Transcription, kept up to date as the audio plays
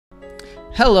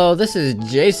Hello, this is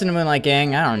Jacen of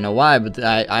MoonLightGang. I don't know why, but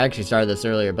I actually started this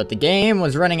earlier, but the game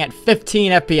was running at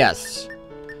 15 FPS.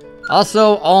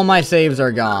 Also, all my saves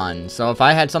are gone, so if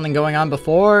I had something going on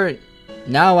before,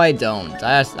 now I don't.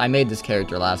 I made this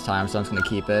character last time, so I'm just going to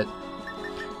keep it.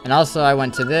 And also, I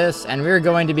went to this, and we're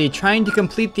going to be trying to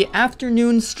complete the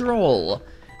afternoon stroll.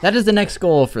 That is the next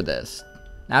goal for this.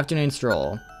 Afternoon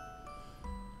stroll.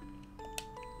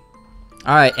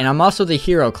 Alright, and I'm also the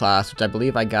hero class, which I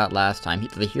believe I got last time.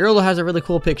 The hero has a really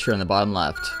cool picture in the bottom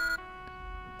left.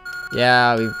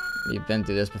 Yeah, we've been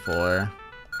through this before.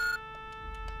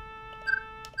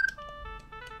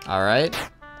 Alright.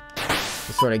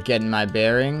 Just sort of getting my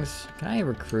bearings. Can I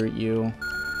recruit you?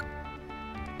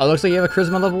 Oh, looks like you have a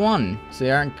charisma level 1. So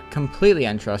you aren't completely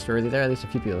untrustworthy. There are at least a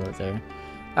few people out there.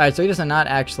 Alright, so he does not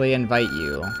actually invite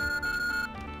you.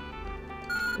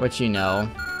 Which you know.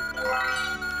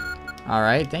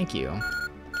 Alright, thank you.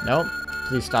 Nope.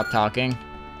 Please stop talking.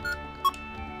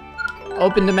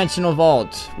 Open Dimensional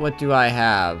Vault. What do I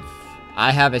have?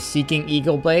 I have a Seeking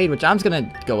Eagle Blade, which I'm just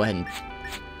gonna go ahead and...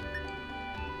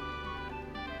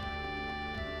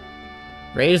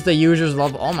 raise the user's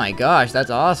level. Oh my gosh, that's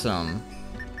awesome.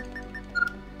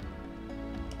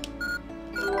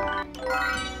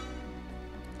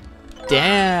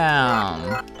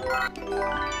 Damn.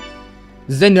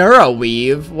 Zenura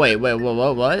Weave. Wait,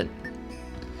 what?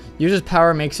 User's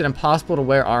power makes it impossible to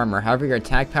wear armor. However, your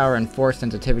attack power and force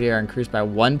sensitivity are increased by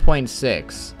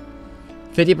 1.6.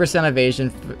 50%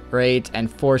 evasion rate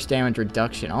and force damage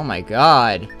reduction. Oh my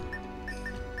god.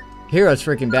 Hero's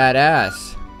freaking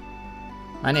badass.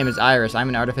 My name is Iris. I'm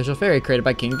an artificial fairy created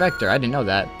by King Vector. I didn't know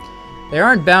that. There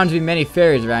aren't bound to be many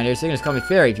fairies around here, so you can just call me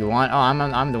Fairy if you want. Oh,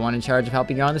 I'm the one in charge of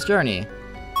helping you on this journey.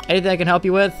 Anything I can help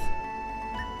you with?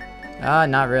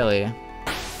 Not really.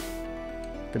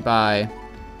 Goodbye.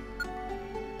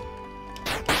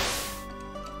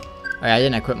 Oh, yeah, I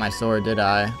didn't equip my sword, did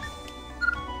I?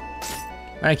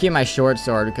 I'm gonna keep my short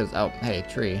sword because... oh, hey,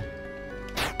 tree.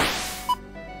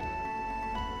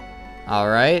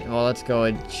 Alright, well, let's go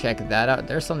and check that out.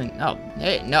 There's something... oh,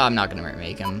 hey, no, I'm not gonna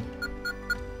remake him.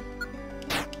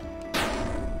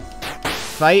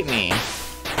 Fight me.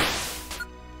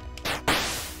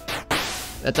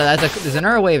 The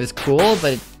Zenura Wave is cool,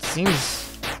 but it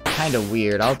seems kind of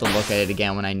weird. I'll have to look at it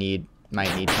again when I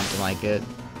might need something like it.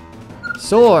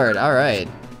 Sword, alright.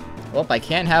 Well, I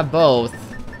can't have both.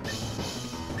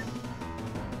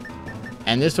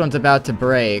 And this one's about to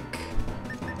break.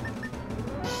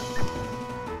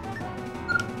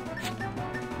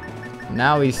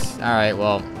 Now he's... alright,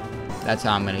 well, that's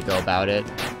how I'm gonna go about it.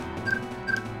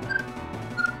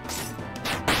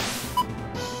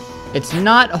 It's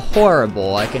not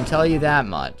horrible, I can tell you that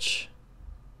much.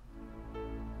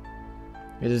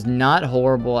 It is not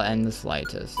horrible in the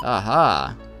slightest.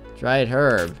 Aha! Dried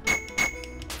herb.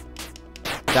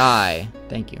 Die.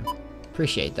 Thank you.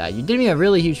 Appreciate that. You did me a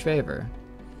really huge favor.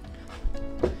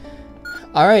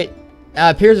 Alright.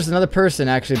 Appears there's another person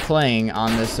actually playing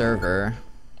on this server.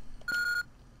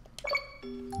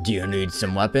 Do you need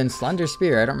some weapons? Slender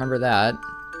Spear. I don't remember that.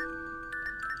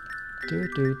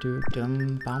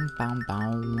 Dum bum bum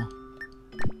bum.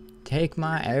 Take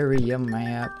my area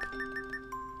map.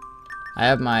 I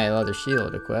have my leather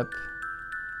shield equipped.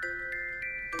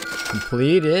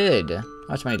 Completed. How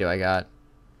much money do I got?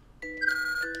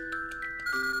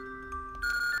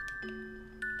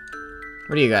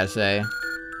 What do you guys say?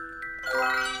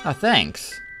 Oh,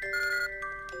 thanks.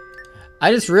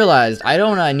 I just realized I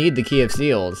don't need the Key of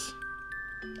Seals.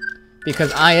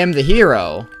 Because I am the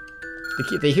hero.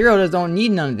 The hero don't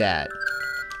need none of that.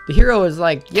 The hero is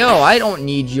like, yo, I don't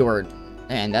need your...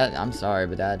 man, that... I'm sorry,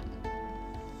 but that...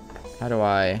 how do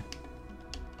I...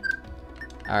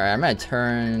 alright, I'm gonna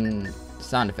turn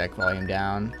sound effect volume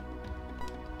down.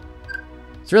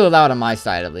 It's really loud on my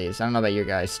side, at least. I don't know about your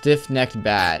guys. Stiff-necked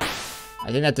bat.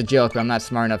 I think that's a joke, but I'm not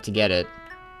smart enough to get it.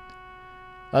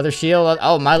 Leather shield.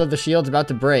 Oh, my leather shield's about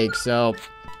to break, so...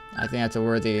 I think that's a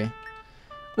worthy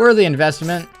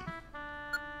investment.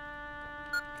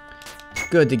 It's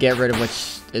good to get rid of what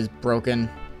is broken.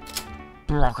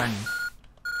 Broken.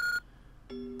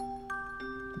 Do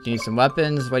you need some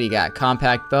weapons? What do you got?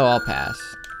 Compact bow? I'll pass.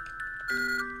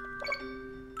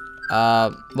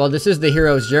 Well, this is the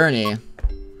hero's journey.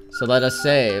 So let us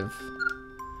save.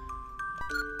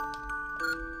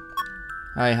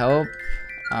 I hope.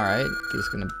 Alright, he's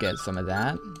gonna get some of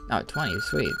that. Oh, 20,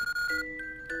 sweet.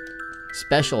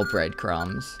 Special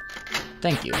breadcrumbs.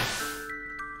 Thank you.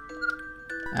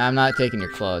 I'm not taking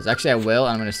your clothes. Actually, I will,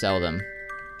 and I'm gonna sell them.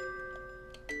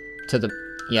 To the...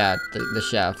 yeah, the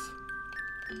chef.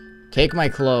 Take my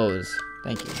clothes.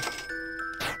 Thank you.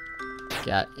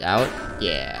 Get out.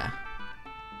 Yeah.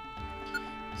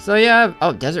 So yeah,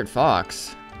 oh, Desert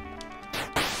Fox.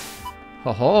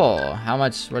 Ho ho, how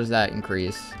much, what does that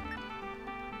increase?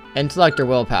 Intellect or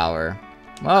willpower?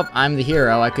 Well, I'm the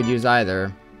hero, I could use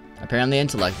either. Apparently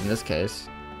intellect in this case.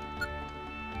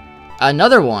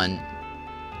 Another one!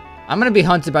 I'm gonna be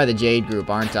hunted by the Jade group,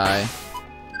 aren't I?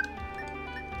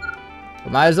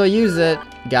 But might as well use it.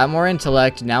 Got more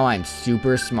intellect, now I'm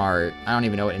super smart. I don't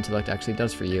even know what intellect actually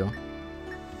does for you.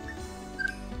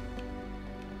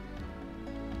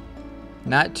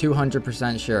 Not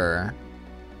 200% sure.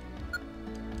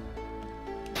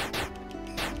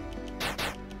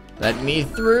 Let me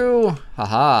through!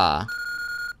 Haha.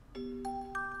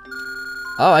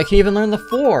 Oh, I can even learn the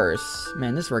Force!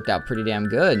 Man, this worked out pretty damn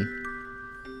good.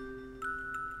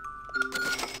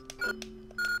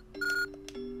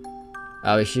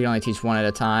 Oh, she can only teach one at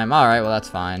a time. Alright, well that's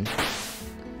fine.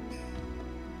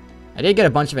 I did get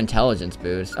a bunch of intelligence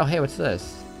boosts. Oh, hey, what's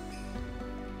this?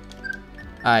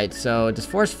 Alright, so does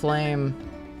Force Flame...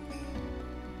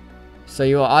 So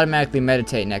you will automatically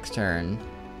meditate next turn.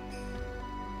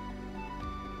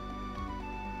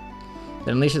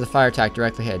 Then unleashes a fire attack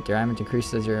directly hit. Damage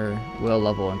increases as your will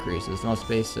level increases. The most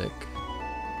basic.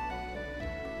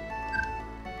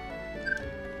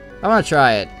 I want to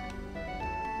try it.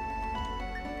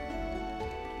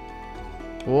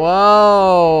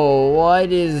 Whoa!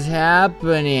 What is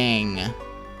happening?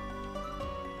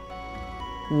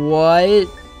 What?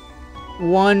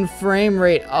 1 frame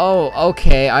rate. Oh,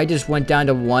 okay. I just went down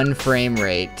to 1 frame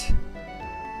rate.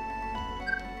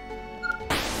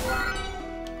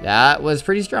 That was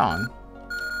pretty strong.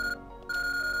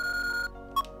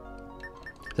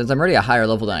 Since I'm already a higher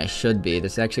level than I should be,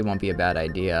 this actually won't be a bad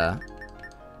idea.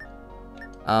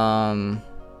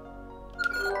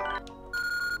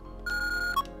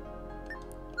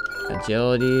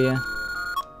 Agility.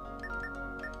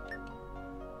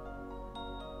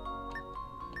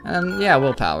 Yeah,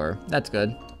 willpower. That's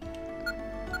good.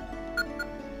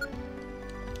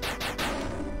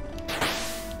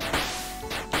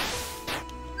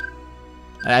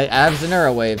 I have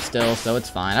Zanura Wave still, so it's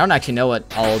fine. I don't actually know what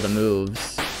all the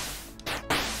moves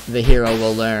the hero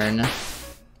will learn.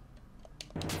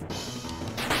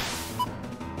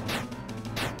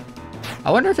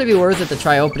 I wonder if it'd be worth it to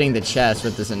try opening the chest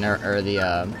with the Zanura, or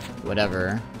the,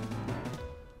 whatever.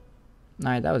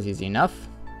 Alright, that was easy enough.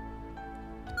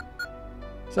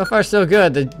 So far, so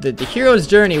good. The hero's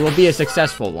journey will be a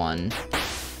successful one.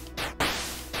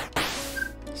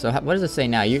 So what does it say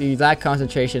now? You lack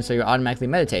concentration, so you automatically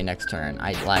meditate next turn.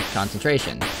 I lack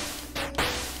concentration.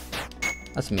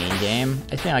 That's mean, game.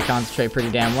 I think I concentrate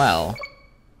pretty damn well.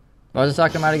 What was I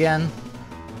talking about again?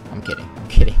 I'm kidding. I'm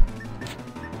kidding.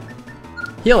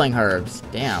 Healing herbs.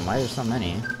 Damn, why are there so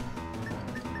many?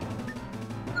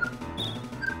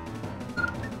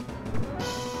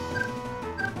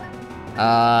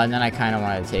 And then I kind of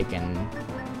wanted to take in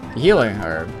the healing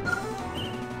herb.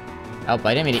 Oh,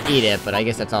 I didn't mean to eat it, but I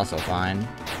guess that's also fine.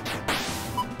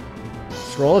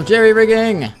 Scroll of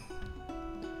jerry-rigging!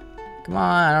 Come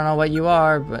on, I don't know what you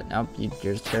are, but nope, you're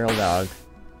just a feral dog.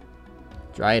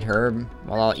 Dried herb.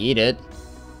 Well, I'll eat it.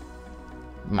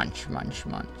 Munch, munch,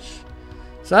 munch.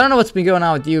 So I don't know what's been going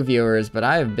on with you viewers, but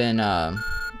I have been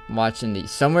watching the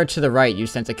somewhere to the right you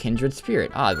sense a kindred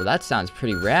spirit. Ah, well that sounds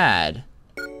pretty rad.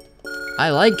 I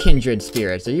like kindred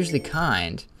spirits, they're usually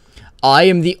kind. I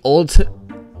am the ultimate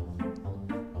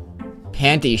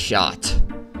panty shot.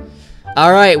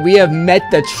 Alright, we have met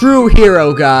the true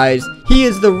hero, guys. He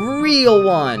is the real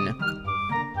one.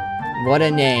 What a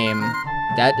name.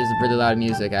 That is really loud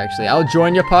music, actually. I'll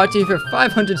join your party for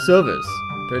 500 silvers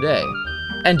per day.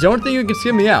 And don't think you can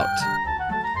skip me out.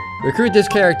 Recruit this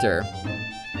character.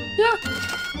 Yeah.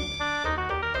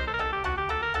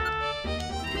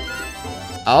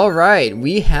 Alright,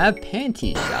 we have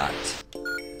Panty Shot.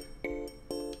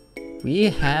 We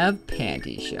have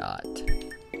Panty Shot.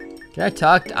 Can I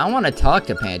talk? I want to talk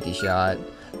to Panty Shot.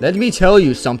 Let me tell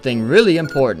you something really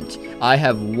important. I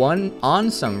have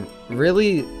on some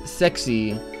really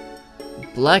sexy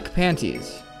black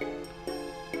panties.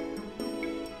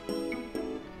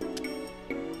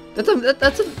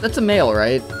 That's a male,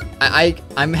 right?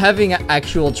 I'm having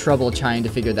actual trouble trying to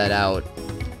figure that out.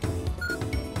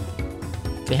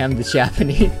 Damn the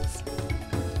Japanese.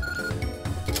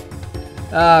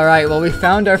 Alright, well we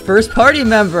found our first party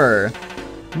member!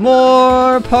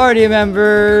 More party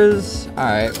members!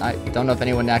 Alright, I don't know if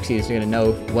anyone actually is gonna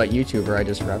know what YouTuber I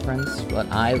just referenced, but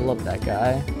I love that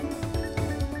guy.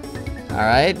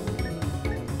 Alright.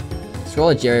 Scroll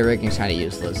of jerry-rigging is kinda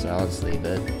useless, so I'll just leave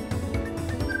it.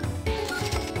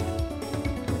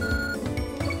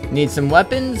 Need some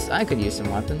weapons? I could use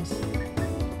some weapons.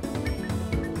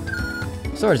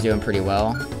 Sword's doing pretty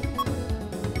well.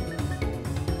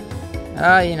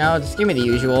 You know, just give me the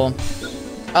usual.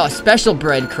 Oh, special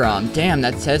breadcrumb. Damn,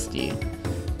 that's tasty.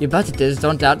 You bet it is.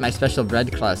 Don't doubt my special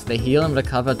bread crust. They heal and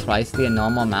recover twice the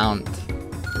normal amount.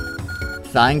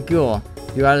 Thank you.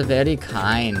 You are very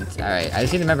kind. Alright, I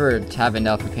just need to remember to have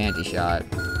enough for panty shot.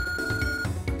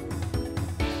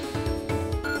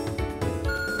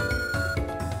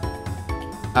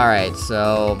 Alright,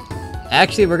 so...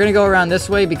 Actually, we're gonna go around this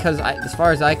way because, as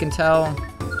far as I can tell...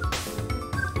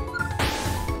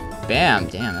 Bam!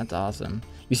 Damn, that's awesome.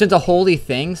 You sent a holy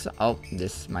things? Oh,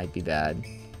 this might be bad.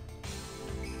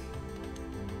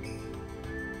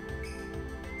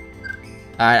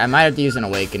 Alright, I might have to use an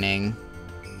awakening.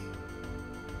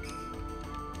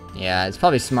 Yeah, it's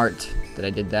probably smart that I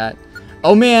did that.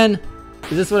 Oh man!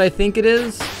 Is this what I think it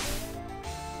is?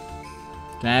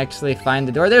 Can I actually find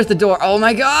the door? There's the door! Oh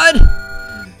my god!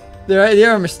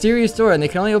 They're a mysterious door and they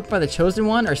can only open by the chosen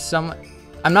one or some...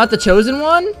 I'm not the chosen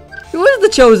one? Who is the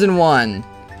chosen one?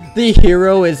 The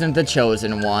hero isn't the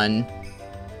chosen one.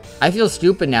 I feel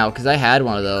stupid now because I had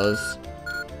one of those.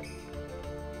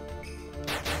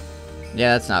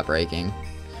 Yeah, that's not breaking.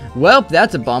 Well,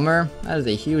 that's a bummer. That is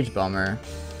a huge bummer.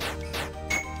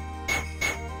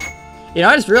 You know,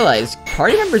 I just realized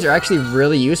party members are actually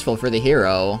really useful for the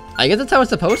hero. I guess that's how it's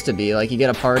supposed to be. Like, you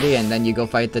get a party and then you go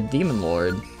fight the demon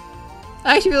lord.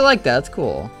 I actually really like that. That's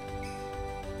cool.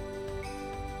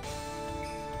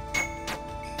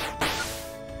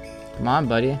 Come on,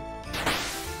 buddy.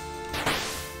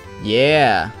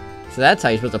 Yeah. So that's how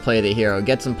you're supposed to play the hero.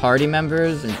 Get some party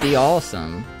members and be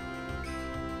awesome.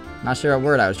 Not sure what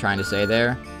word I was trying to say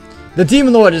there. The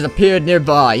demon lord has appeared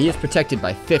nearby. He is protected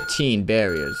by 15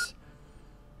 barriers.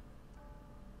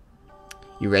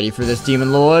 You ready for this,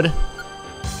 demon lord?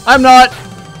 I'm not!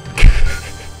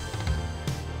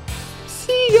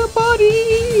 See ya,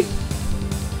 buddy!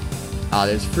 Oh,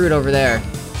 there's fruit over there.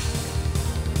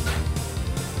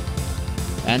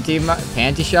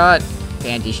 Panty shot?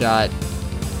 Panty shot.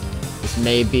 This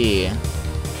may be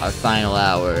our final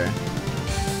hour.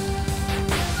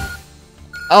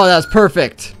 Oh, that was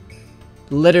perfect!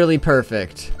 Literally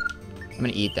perfect. I'm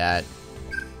gonna eat that.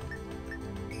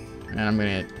 And I'm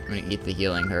gonna eat the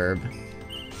healing herb.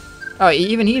 Oh,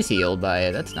 even he's healed by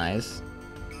it. That's nice.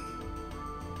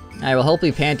 Alright, well,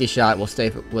 hopefully Panty Shot will stay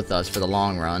with us for the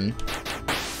long run.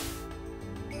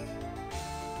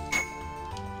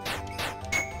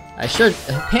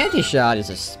 Panty Shot is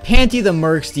a... Panty the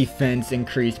Merc's defense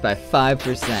increased by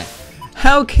 5%.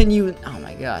 How can you... Oh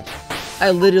my god.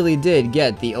 I literally did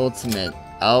get the ultimate...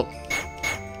 Oh.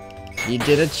 You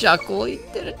did a chuckle. You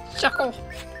did a chuckle.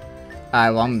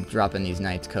 Alright, well, I'm dropping these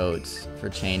knight's coats for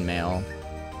chainmail.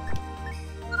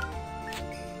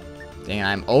 Dang,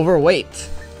 I'm overweight.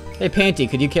 Hey, Panty,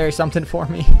 could you carry something for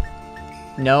me?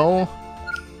 No?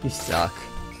 You suck.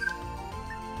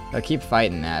 I'll keep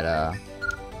fighting that,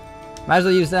 Might as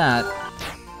well use that.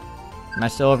 Am I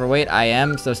still overweight? I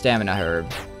am, so stamina herb.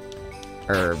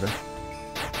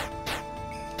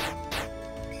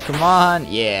 Come on,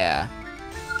 yeah.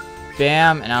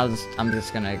 Bam, and I'm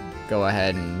just gonna go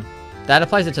ahead and... That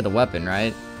applies it to the weapon,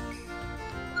 right?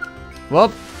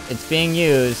 Well, it's being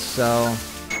used, so...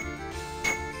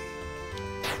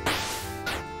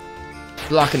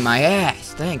 Blocking my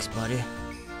ass. Thanks, buddy.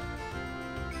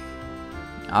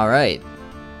 Alright.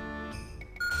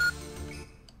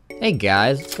 Hey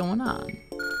guys, what's going on?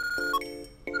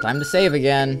 Time to save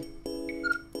again.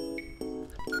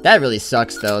 That really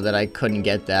sucks though that I couldn't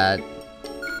get that.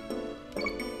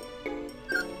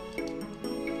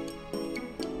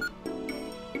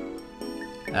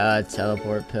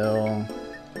 Teleport pill.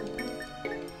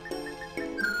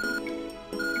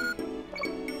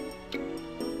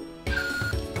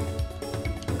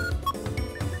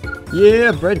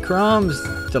 Yeah, breadcrumbs.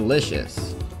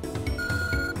 Delicious.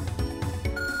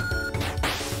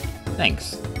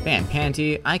 Thanks. Man,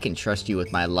 Panty, I can trust you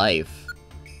with my life.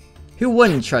 Who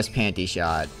wouldn't trust Panty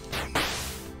Shot?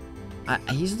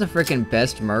 He's the freaking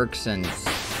best merc since...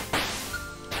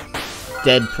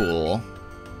 Deadpool.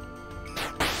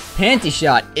 Panty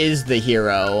Shot is the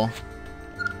hero.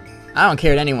 I don't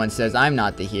care what anyone says, I'm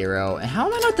not the hero. And how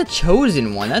am I not the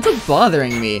chosen one? That's what's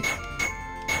bothering me.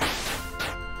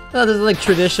 I thought this was like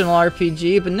traditional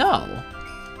RPG, but no.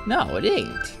 No, it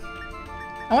ain't.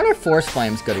 I wonder if Force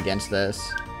Flame's good against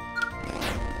this.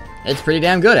 It's pretty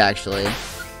damn good, actually.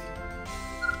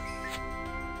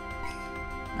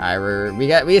 Alright,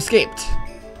 we escaped.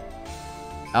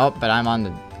 Oh, but I'm on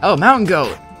the... Oh, Mountain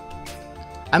Goat!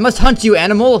 I must hunt you,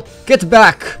 animal! Get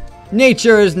back!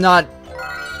 Nature is not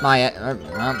My,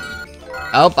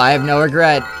 oh, I have no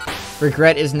regret.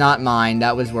 Regret is not mine.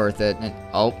 That was worth it. And,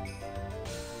 oh.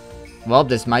 Well,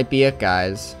 this might be it,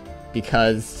 guys.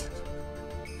 Because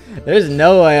there's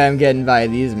no way I'm getting by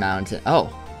these mountains.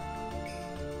 Oh.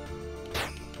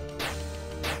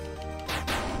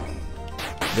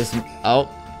 This, oh.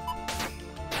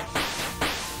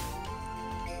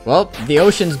 Well, the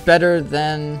ocean's better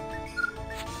than...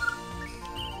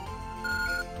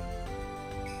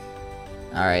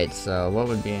 Alright, so what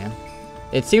would be...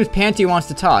 It seems Panty wants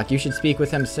to talk. You should speak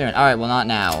with him soon. Alright, well, not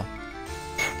now.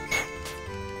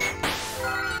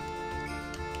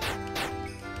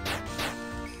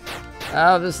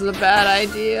 Oh, this is a bad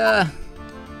idea.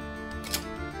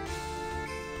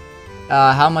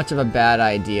 How much of a bad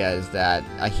idea is that?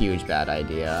 A huge bad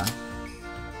idea.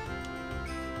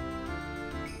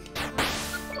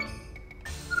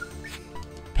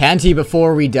 Panty,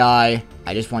 before we die,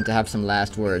 I just want to have some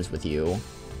last words with you.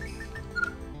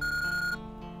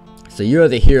 So you're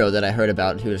the hero that I heard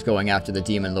about who is going after the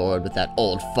Demon Lord with that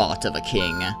old fart of a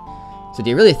king. So do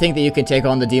you really think that you can take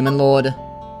on the Demon Lord?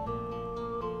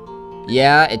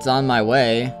 Yeah, it's on my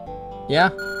way. Yeah?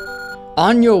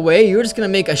 On your way? You're just gonna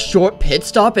make a short pit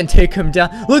stop and take him down?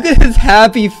 Look at his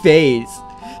happy face!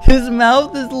 His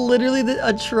mouth is literally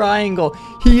a triangle.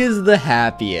 He is the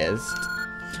happiest.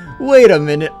 Wait a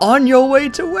minute, on your way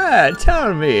to where?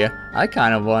 Tell me. I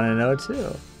kind of want to know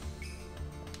too.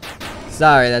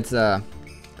 Sorry, that's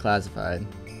classified.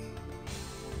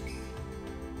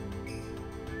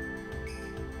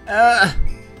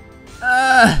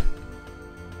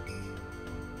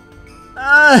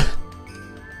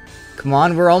 Come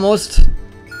on, we're almost...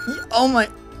 Oh my...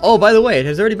 Oh, by the way, it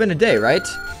has already been a day, right?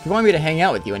 If you want me to hang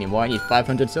out with you anymore, I need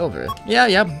 500 silver.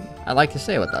 Yeah, I like to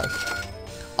stay with us.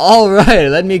 Alright,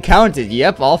 let me count it.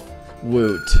 Yep,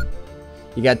 woot.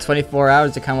 You got 24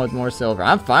 hours to come with more silver.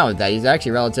 I'm fine with that. He's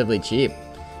actually relatively cheap.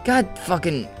 God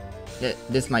fucking...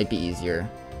 This might be easier.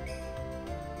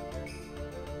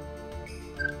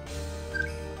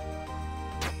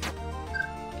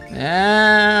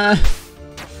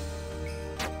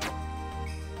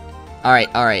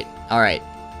 Alright.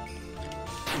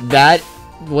 That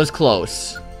was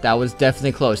close. That was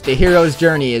definitely close. The hero's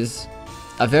journey is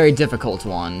a very difficult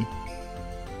one.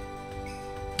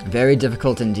 Very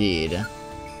difficult indeed.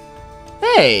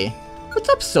 Hey! What's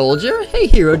up, soldier? Hey,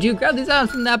 hero, do you grab these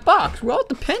items from that box? We're all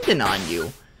dependent on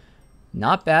you.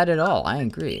 Not bad at all, I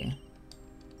agree.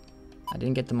 I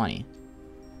didn't get the money.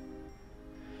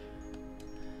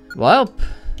 Well,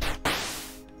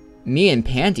 me and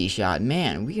Panty Shot,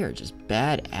 man, we are just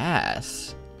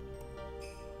badass.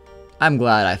 I'm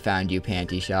glad I found you,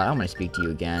 Panty Shot. I'm gonna speak to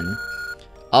you again.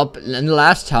 Up in the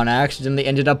last town, I accidentally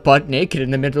ended up butt naked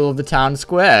in the middle of the town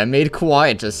square. Made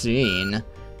quite a scene.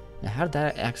 Now, how did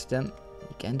that accident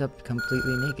end up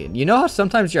completely naked? You know how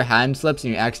sometimes your hand slips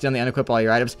and you accidentally unequip all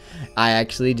your items? I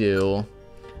actually do.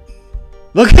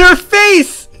 Look at her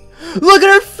face! Look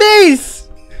at her face!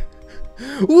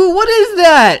 What is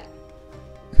that?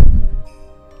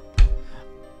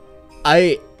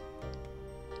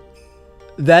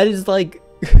 That is like...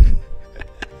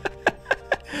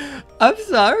 I'm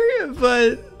sorry,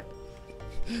 but...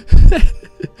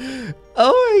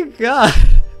 Oh my god.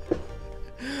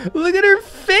 Look at her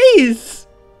face!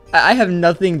 I have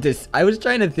nothing to... I was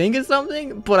trying to think of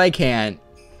something, but I can't.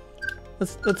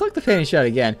 Let's look the Panty Shot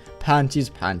again. Panties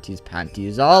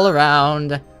all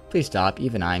around. Please stop.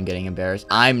 Even I'm getting embarrassed.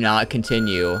 I'm not.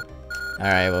 Continue.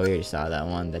 Alright, well, we already saw that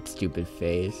one. That stupid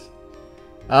face.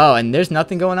 Oh, and there's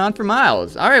nothing going on for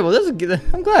miles. Alright, well, this is good.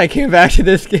 I'm glad I came back to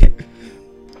this game.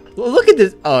 Well, look at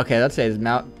this. Oh, okay, let's say his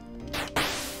mouth.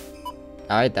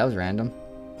 Alright, that was random.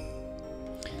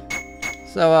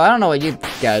 So, I don't know what you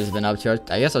guys have been up to.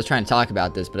 I guess I was trying to talk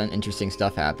about this, but then interesting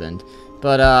stuff happened.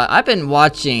 But, I've been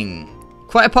watching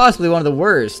quite possibly one of the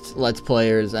worst Let's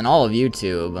Players in all of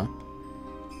YouTube.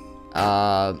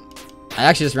 I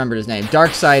actually just remembered his name.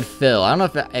 Darkside Phil. I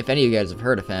don't know if any of you guys have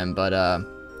heard of him, but,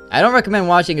 I don't recommend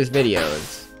watching his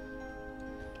videos.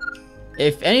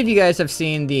 If any of you guys have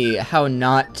seen the How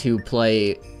Not to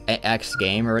Play X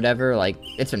game or whatever, like,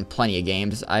 it's been plenty of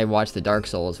games. I watched the Dark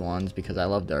Souls ones because I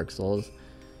love Dark Souls.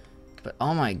 But,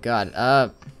 oh my god,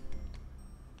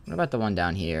 what about the one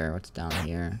down here? What's down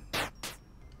here?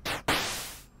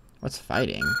 What's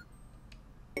fighting?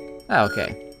 Oh,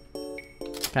 okay.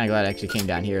 Kinda glad I actually came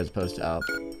down here as opposed to up.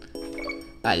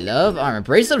 I love armor.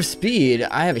 Bracelet of Speed.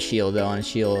 I have a shield, though, and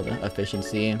shield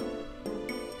efficiency.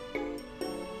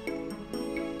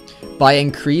 By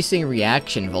increasing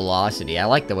reaction velocity. I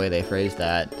like the way they phrase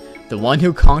that. The one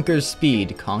who conquers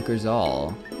speed conquers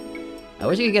all. I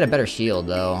wish you could get a better shield,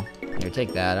 though. Here,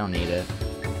 take that. I don't need it.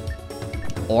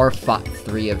 or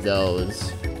 3 of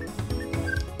those.